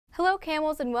Hello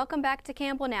Camels and welcome back to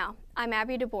Campbell Now. I'm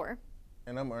Abby DeBoer.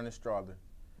 And I'm Ernest Strother.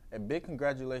 A big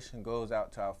congratulations goes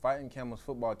out to our Fighting Camels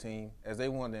football team as they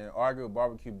won the inaugural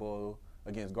Barbecue Bowl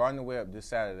against Gardner-Webb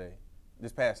this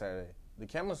past Saturday. The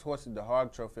Camels hoisted the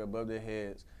Hog Trophy above their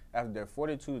heads after their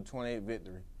 42-28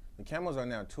 victory. The Camels are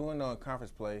now 2-0 in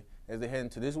conference play as they head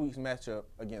into this week's matchup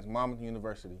against Monmouth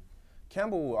University.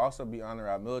 Campbell will also be honoring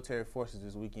our military forces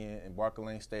this weekend in Barker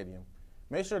Lane Stadium.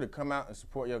 Make sure to come out and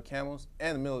support your Camels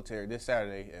and the military this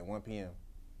Saturday at 1 p.m.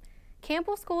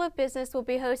 Campbell School of Business will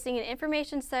be hosting an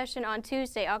information session on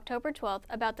Tuesday, October 12th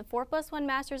about the 4+1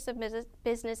 Masters of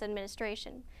Business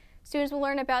Administration. Students will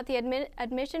learn about the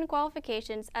admission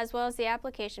qualifications as well as the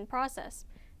application process.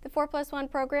 The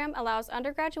 4+1 program allows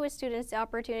undergraduate students the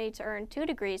opportunity to earn 2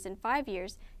 degrees in 5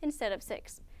 years instead of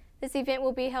 6. This event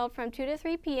will be held from 2 to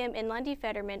 3 p.m. in Lundy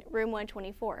Fetterman, room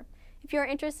 124. If you are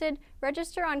interested,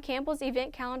 register on Campbell's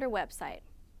event calendar website.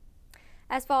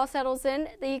 As fall settles in,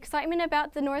 the excitement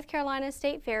about the North Carolina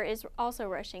State Fair is also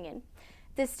rushing in.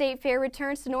 The State Fair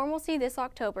returns to normalcy this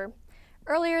October.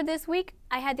 Earlier this week,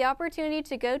 I had the opportunity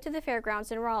to go to the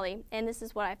fairgrounds in Raleigh, and this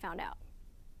is what I found out.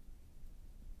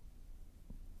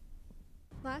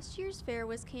 Last year's fair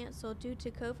was canceled due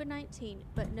to COVID-19,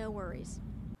 but no worries.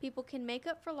 People can make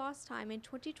up for lost time in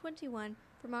 2021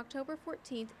 from October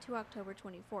 14th to October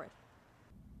 24th.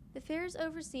 The fair is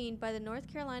overseen by the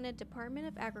North Carolina Department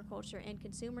of Agriculture and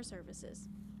Consumer Services.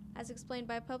 As explained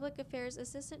by Public Affairs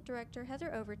Assistant Director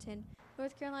Heather Overton,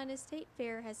 North Carolina State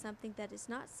Fair has something that is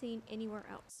not seen anywhere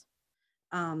else.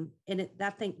 I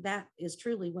think that is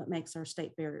truly what makes our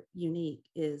state fair unique,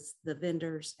 is the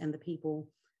vendors and the people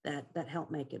that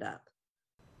help make it up.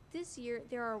 This year,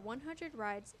 there are 100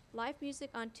 rides, live music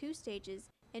on 2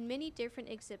 stages, and many different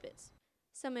exhibits.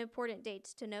 Some important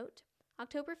dates to note: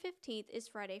 October 15th is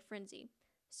Friday Frenzy.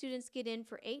 Students get in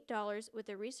for $8 with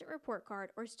a recent report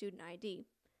card or student ID.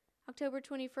 October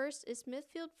 21st is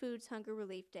Smithfield Foods Hunger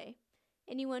Relief Day.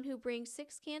 Anyone who brings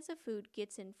 6 cans of food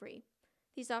gets in free.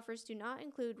 These offers do not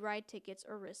include ride tickets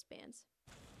or wristbands.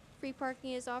 Free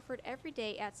parking is offered every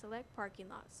day at select parking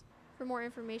lots. For more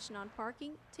information on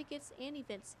parking, tickets, and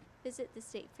events, visit the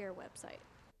State Fair website.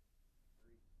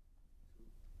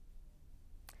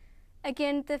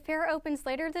 Again, the fair opens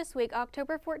later this week,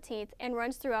 October 14th, and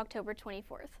runs through October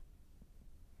 24th.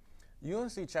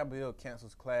 UNC Chapel Hill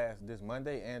cancels class this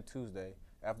Monday and Tuesday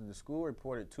after the school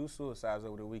reported 2 suicides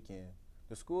over the weekend.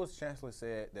 The school's chancellor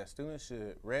said that students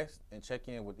should rest and check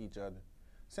in with each other.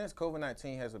 Since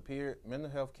COVID-19 has appeared,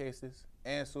 mental health cases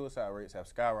and suicide rates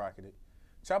have skyrocketed.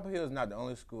 Chapel Hill is not the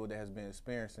only school that has been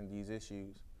experiencing these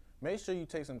issues. Make sure you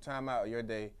take some time out of your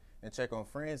day and check on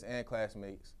friends and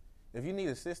classmates. If you need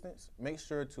assistance, make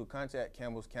sure to contact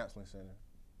Campbell's Counseling Center.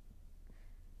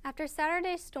 After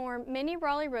Saturday's storm, many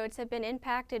Raleigh roads have been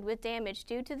impacted with damage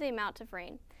due to the amount of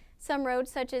rain. Some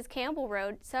roads, such as Campbell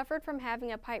Road, suffered from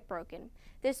having a pipe broken.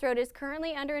 This road is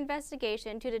currently under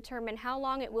investigation to determine how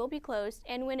long it will be closed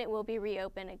and when it will be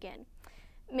reopened again.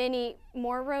 Many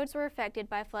more roads were affected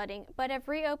by flooding, but have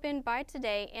reopened by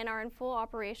today and are in full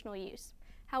operational use.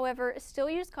 However, still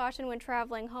use caution when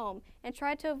traveling home and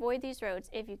try to avoid these roads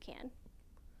if you can.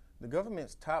 The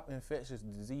government's top infectious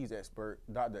disease expert,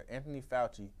 Dr. Anthony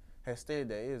Fauci, has stated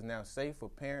that it is now safe for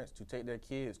parents to take their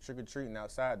kids trick-or-treating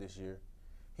outside this year.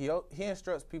 He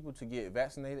instructs people to get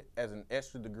vaccinated as an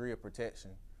extra degree of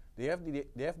protection. The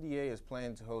FDA is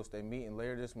planning to host a meeting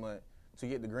later this month to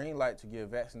get the green light to give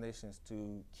vaccinations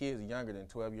to kids younger than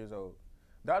 12 years old.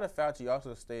 Dr. Fauci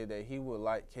also stated that he would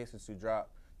like cases to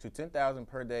drop to 10,000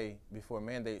 per day before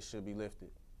mandates should be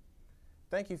lifted.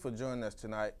 Thank you for joining us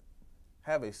tonight.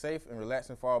 Have a safe and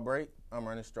relaxing fall break. I'm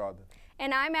Ernest Strother.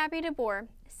 And I'm Abby DeBoer.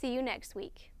 See you next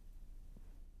week.